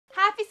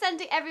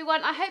Monday,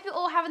 everyone. I hope you're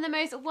all having the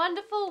most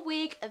wonderful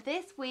week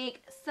this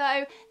week.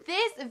 So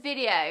this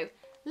video,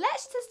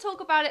 let's just talk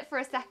about it for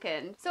a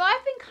second. So I've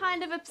been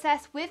kind of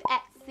obsessed with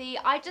Etsy.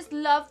 I just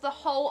love the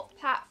whole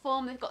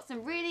platform. They've got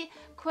some really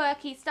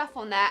quirky stuff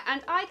on there,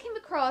 and I came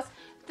across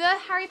the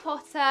Harry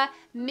Potter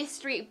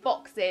mystery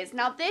boxes.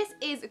 Now this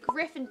is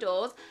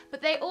Gryffindor's,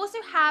 but they also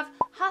have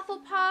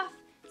Hufflepuff,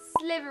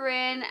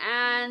 Slytherin,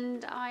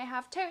 and I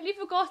have totally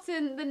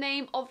forgotten the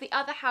name of the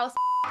other house.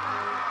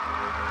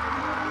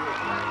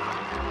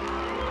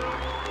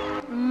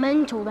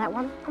 Mental, that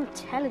one, I'm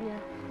telling you.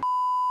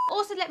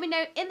 Also, let me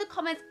know in the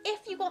comments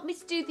if you want me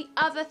to do the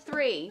other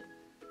three.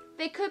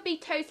 They could be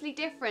totally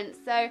different,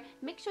 so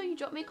make sure you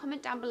drop me a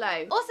comment down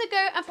below. Also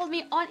go and follow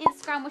me on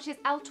Instagram, which is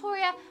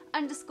Eltoria_.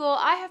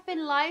 I have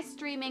been live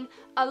streaming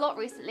a lot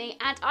recently,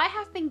 and I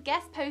have been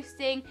guest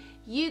posting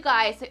you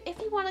guys. So if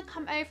you want to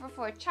come over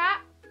for a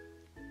chat,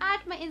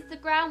 add my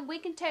Instagram, we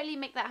can totally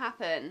make that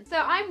happen. So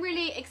I'm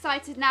really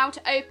excited now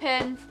to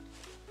open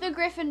the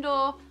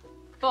Gryffindor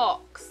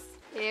box.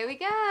 Here we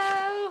go.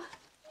 Oh,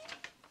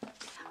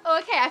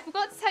 okay, I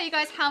forgot to tell you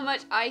guys how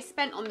much I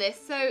spent on this.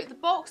 So the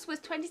box was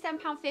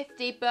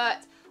 £27.50,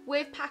 but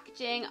with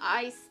packaging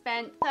I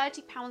spent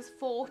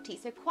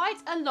 £30.40. So quite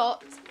a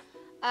lot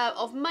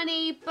of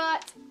money,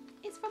 but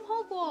it's from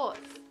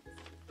Hogwarts.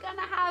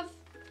 Gonna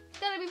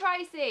be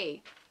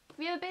pricey. Have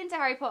you ever been to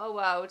Harry Potter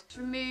World?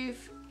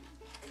 Remove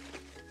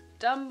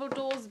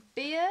Dumbledore's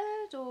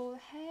beard or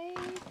hay.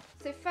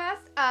 So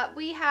first up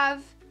we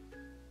have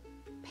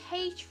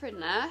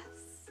Patroness.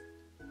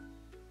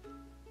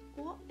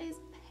 What is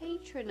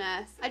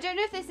Patroness? I don't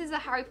know if this is a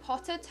Harry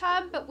Potter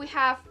term, but we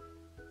have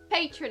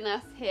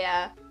Patroness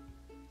here.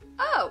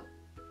 Oh,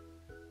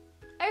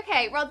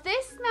 okay, well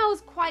this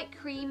smells quite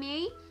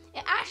creamy.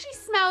 It actually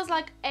smells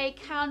like a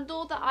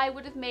candle that I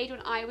would have made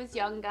when I was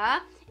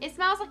younger. It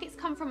smells like it's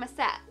come from a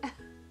set.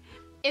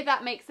 If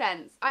that makes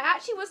sense. I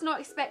actually was not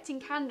expecting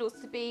candles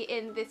to be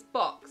in this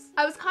box.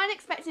 I was kind of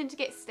expecting to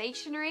get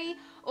stationery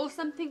or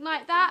something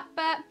like that,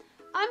 but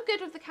I'm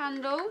good with the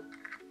candle.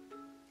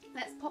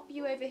 Let's pop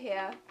you over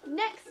here.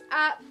 Next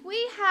up,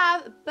 we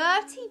have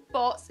Bertie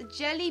Bott's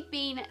Jelly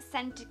Bean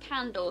Scented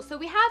Candle. So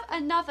we have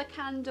another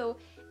candle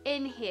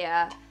in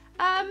here.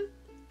 I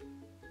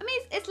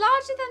mean, it's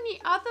larger than the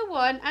other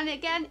one, and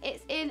again,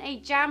 it's in a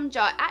jam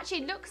jar.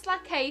 Actually, it looks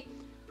like a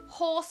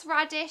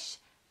horseradish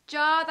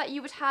jar that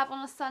you would have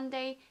on a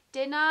Sunday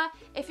dinner.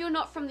 If you're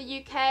not from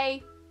the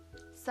UK,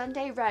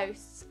 Sunday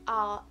roasts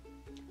are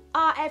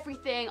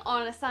everything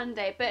on a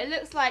Sunday, but it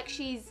looks like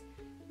she's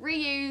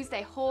reused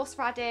a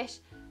horseradish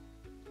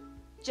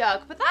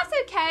jug, but that's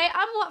okay.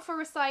 I'm up for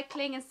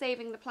recycling and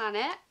saving the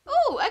planet.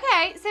 Oh,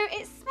 okay, so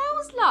it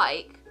smells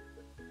like,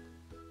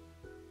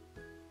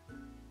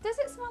 does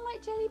it smell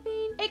like jelly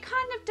bean? It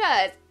kind of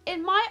does.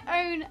 In my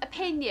own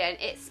opinion,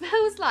 it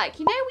smells like,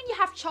 you know when you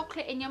have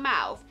chocolate in your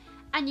mouth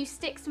and you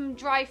stick some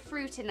dry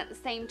fruit in at the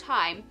same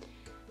time?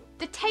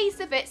 The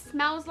taste of it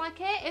smells like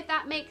it, if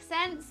that makes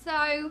sense.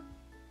 So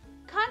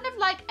kind of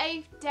like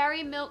a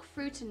dairy milk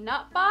fruit and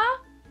nut bar.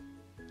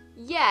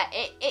 Yeah,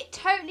 it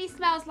totally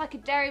smells like a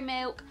dairy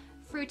milk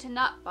fruit and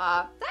nut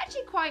bar. It's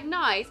actually quite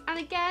nice, and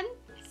again,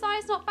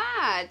 size not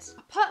bad.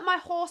 I put my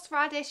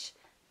horseradish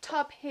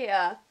tub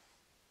here.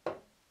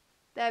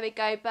 There we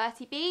go,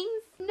 Bertie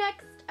Beans.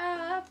 Next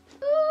up,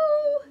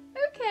 ooh,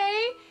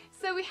 okay,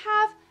 so we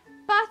have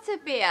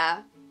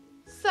Butterbeer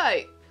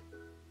soap.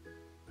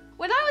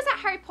 When I was at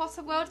Harry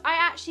Potter World, I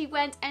actually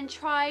went and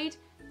tried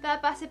their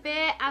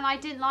Butterbeer, and I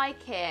didn't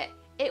like it.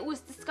 It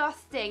was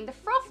disgusting. The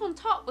froth on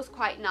top was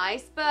quite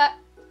nice, but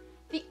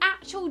the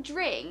actual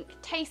drink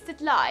tasted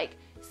like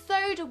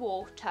soda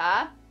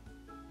water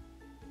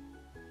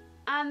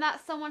and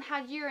that someone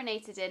had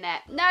urinated in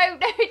it. No,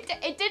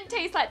 it didn't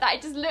taste like that.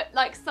 It just looked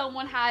like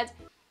someone had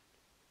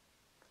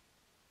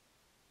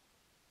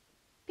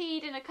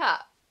peed in a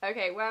cup.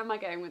 Okay, where am I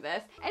going with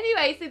this?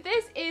 Anyway, so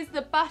this is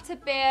the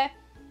Butterbeer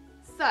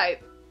soap.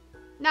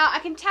 Now, I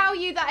can tell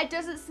you that it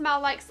doesn't smell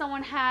like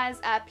someone has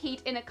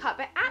peed in a cup.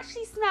 It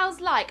actually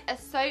smells like a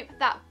soap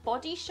that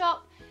Body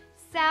Shop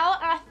sell,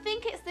 and I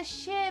think it's the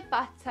shea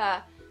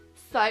butter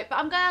soap, but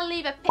I'm going to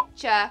leave a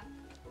picture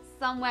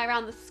somewhere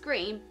around the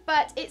screen,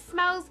 but it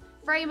smells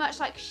very much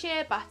like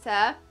shea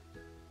butter.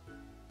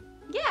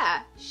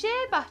 Yeah,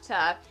 shea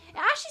butter. It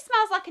actually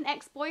smells like an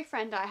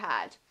ex-boyfriend I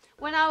had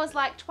when I was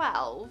like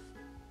 12.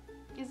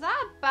 Is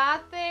that a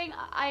bad thing?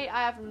 I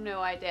have no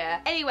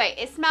idea. Anyway,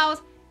 it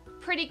smells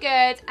pretty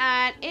good,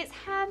 and it's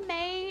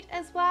handmade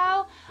as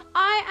well.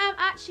 I am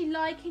actually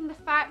liking the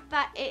fact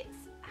that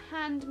it's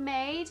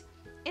handmade.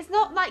 It's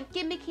not like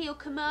gimmicky or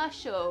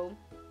commercial,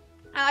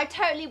 and I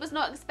totally was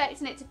not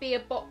expecting it to be a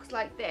box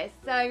like this,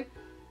 so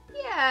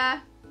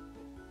yeah.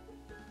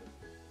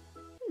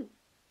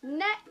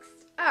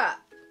 Next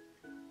up,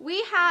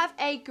 we have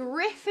a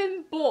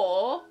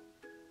Gryffindor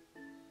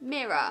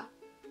mirror.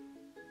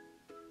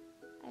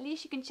 At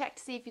least you can check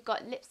to see if you've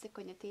got lipstick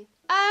on your teeth.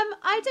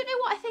 I don't know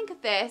what I think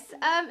of this.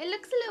 It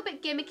looks a little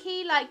bit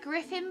gimmicky, like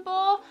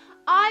Gryffindor.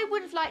 I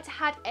would have liked to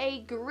had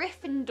a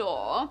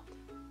Gryffindor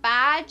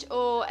badge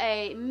or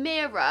a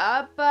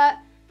mirror, but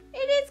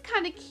it is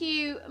kind of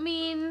cute. I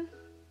mean,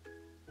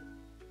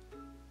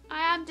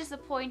 I am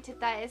disappointed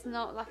that it's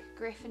not like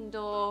a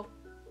Gryffindor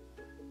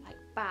like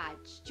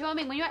badge. Do you know what I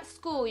mean? When you're at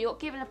school, you got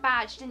given a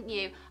badge, didn't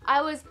you?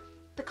 I was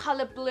the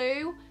colour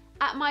blue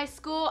at my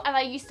school, and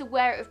I used to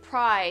wear it with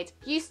pride.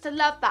 Used to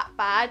love that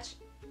badge.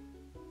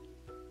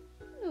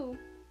 Ooh.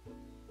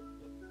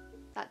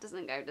 That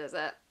doesn't go, does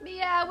it? But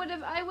yeah,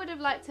 I would have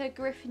liked a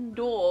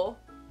Gryffindor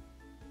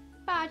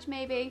badge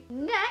maybe.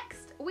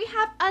 Next, we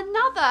have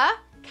another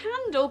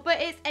candle,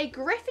 but it's a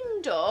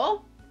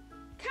Gryffindor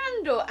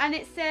candle, and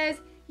it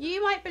says,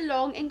 "You might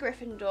belong in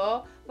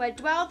Gryffindor, where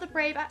dwell the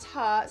brave at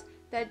heart,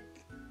 their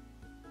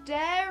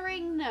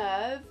daring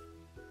nerve,"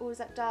 or is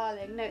that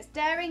darling? No, it's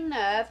daring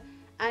nerve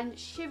and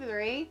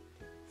chivalry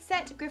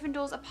set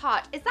Gryffindors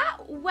apart. Is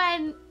that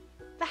when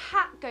the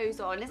hat goes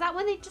on? Is that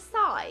when they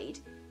decide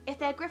if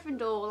they're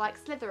Gryffindor or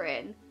like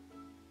Slytherin?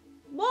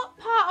 What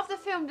part of the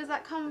film does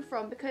that come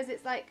from? Because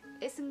it's like,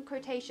 it's in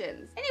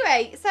quotations.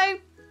 Anyway, so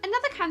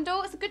another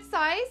candle. It's a good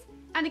size.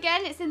 And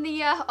again, it's in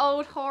the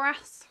old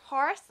horseradish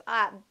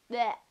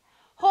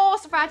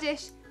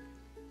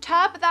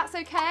tub, but that's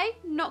okay.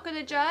 Not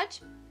gonna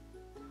judge.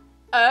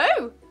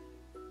 Oh,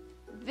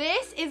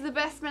 this is the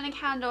best smelling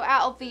candle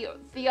out of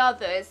the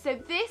others. So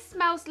this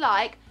smells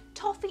like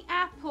toffee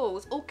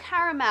apples or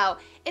caramel.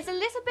 It's a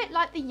little bit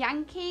like the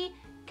Yankee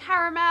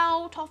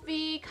caramel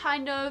toffee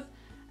kind of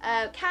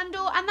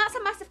candle, and that's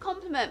a massive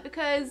compliment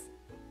because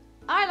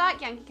I like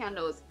Yankee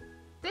candles.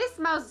 This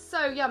smells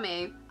so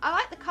yummy. I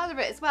like the colour of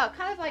it as well.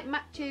 Kind of like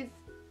matches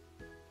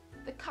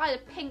the kind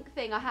of pink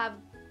thing I have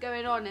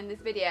going on in this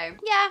video.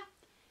 Yeah,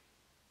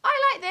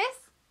 I like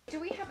this. Do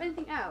we have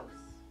anything else?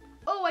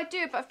 Oh, I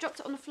do, but I've dropped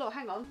it on the floor.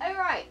 Hang on. All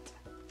right.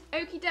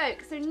 Okie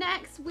doke. So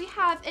next we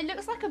have, it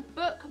looks like a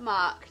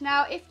bookmark.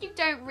 Now, if you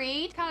don't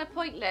read, kind of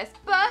pointless,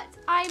 but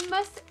I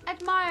must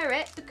admire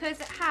it because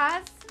it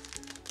has,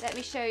 let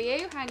me show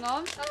you. Hang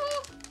on.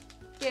 Oh,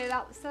 get it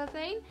out the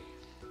something.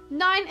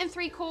 9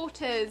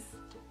 3/4.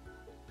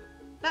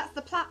 That's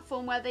the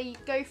platform where they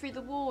go through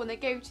the wall and they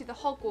go to the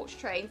Hogwarts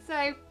train.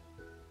 So,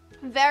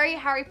 very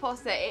Harry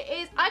Potter. It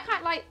is, I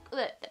can't like,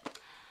 look.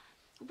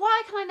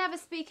 Why can I never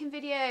speak in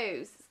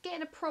videos? It's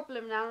getting a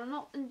problem now and I'm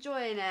not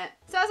enjoying it.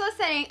 So as I was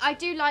saying, I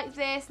do like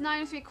this.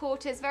 9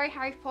 3/4, very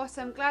Harry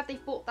Potter. I'm glad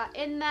they've brought that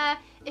in there.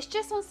 It's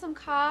just on some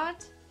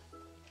card.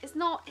 It's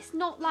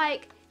not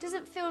like, it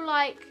doesn't feel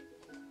like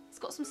it's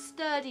got some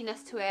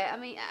sturdiness to it. I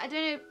mean, I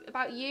don't know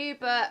about you,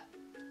 but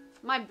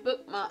my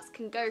bookmarks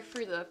can go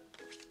through the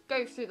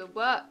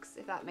works,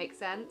 if that makes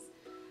sense.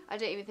 I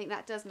don't even think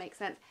that does make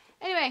sense.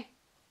 Anyway,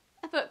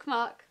 a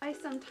bookmark. I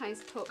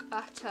sometimes talk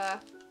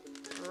utter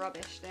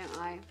rubbish, don't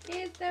I?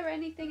 Is there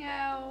anything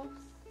else?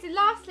 So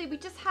lastly, we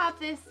just have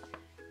this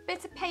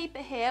bit of paper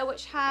here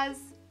which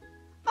has,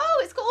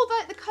 oh, it's got all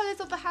the colours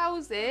of the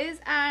houses,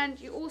 and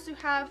you also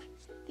have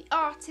the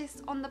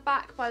artist on the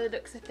back by the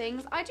looks of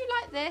things. I do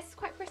like this,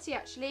 quite pretty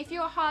actually. If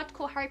you're a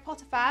hardcore Harry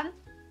Potter fan,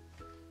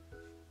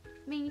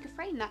 I mean, you could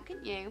frame that,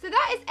 couldn't you? So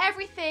that is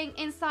everything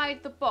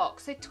inside the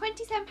box. So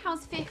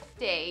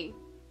 £27.50.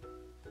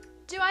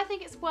 Do I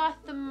think it's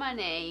worth the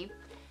money?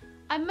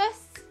 I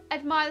must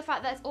admire the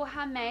fact that it's all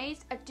handmade.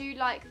 I do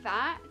like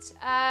that.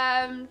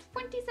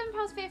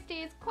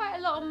 £27.50 is quite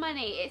a lot of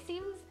money. It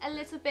seems a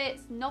little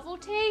bit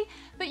novelty,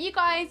 but you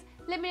guys,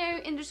 let me know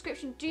in the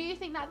description, do you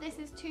think that this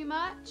is too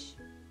much?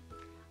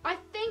 I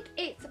think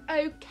it's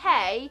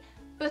okay,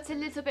 but a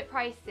little bit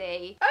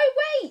pricey. Oh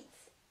wait!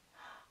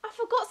 I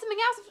forgot something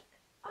else.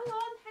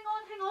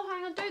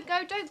 Hang on,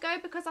 don't go,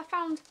 because I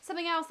found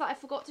something else that I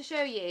forgot to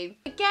show you.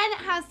 Again, it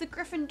has the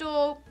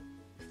Gryffindor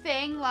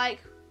thing,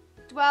 like,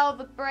 dwell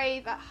the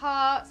brave at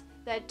heart,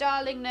 their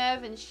darling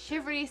nerve and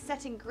chivalry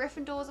setting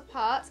Gryffindors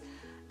apart.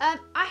 I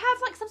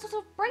have like some sort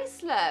of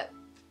bracelet.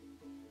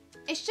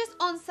 It's just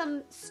on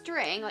some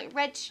string, like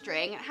red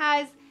string. It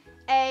has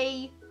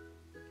a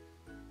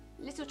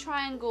little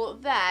triangle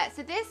there.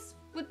 So this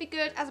would be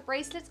good as a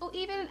bracelet or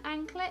even an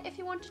anklet if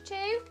you wanted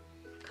to.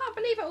 Can't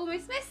believe I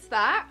almost missed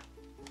that.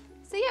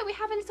 So yeah, we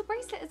have a little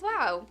bracelet as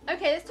well.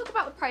 Okay, let's talk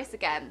about the price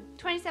again.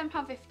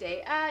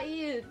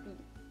 £27.50.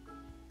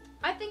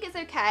 I think it's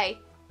okay.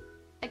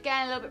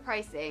 Again, a little bit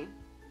pricey.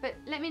 But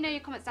let me know your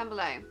comments down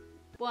below.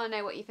 Want to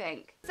know what you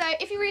think. So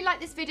if you really like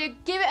this video,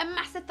 give it a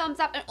massive thumbs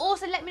up, and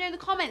also let me know in the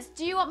comments,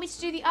 do you want me to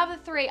do the other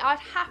 3? I'd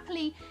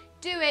happily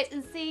do it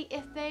and see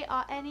if they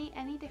are any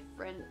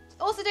different.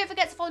 Also, don't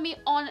forget to follow me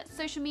on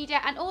social media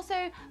and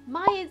also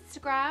my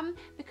Instagram,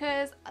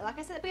 because like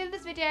I said at the beginning of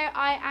this video,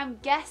 I am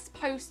guest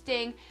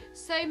posting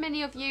so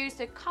many of you,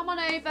 so come on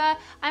over.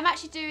 I'm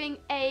actually doing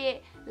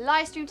a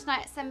live stream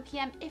tonight at 7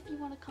 PM if you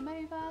want to come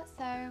over,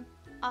 so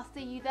I'll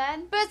see you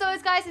then. But as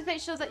always guys, just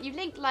make sure that you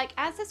link, like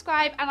and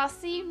subscribe, and I'll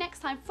see you next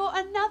time for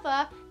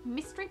another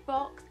mystery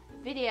box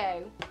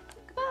video.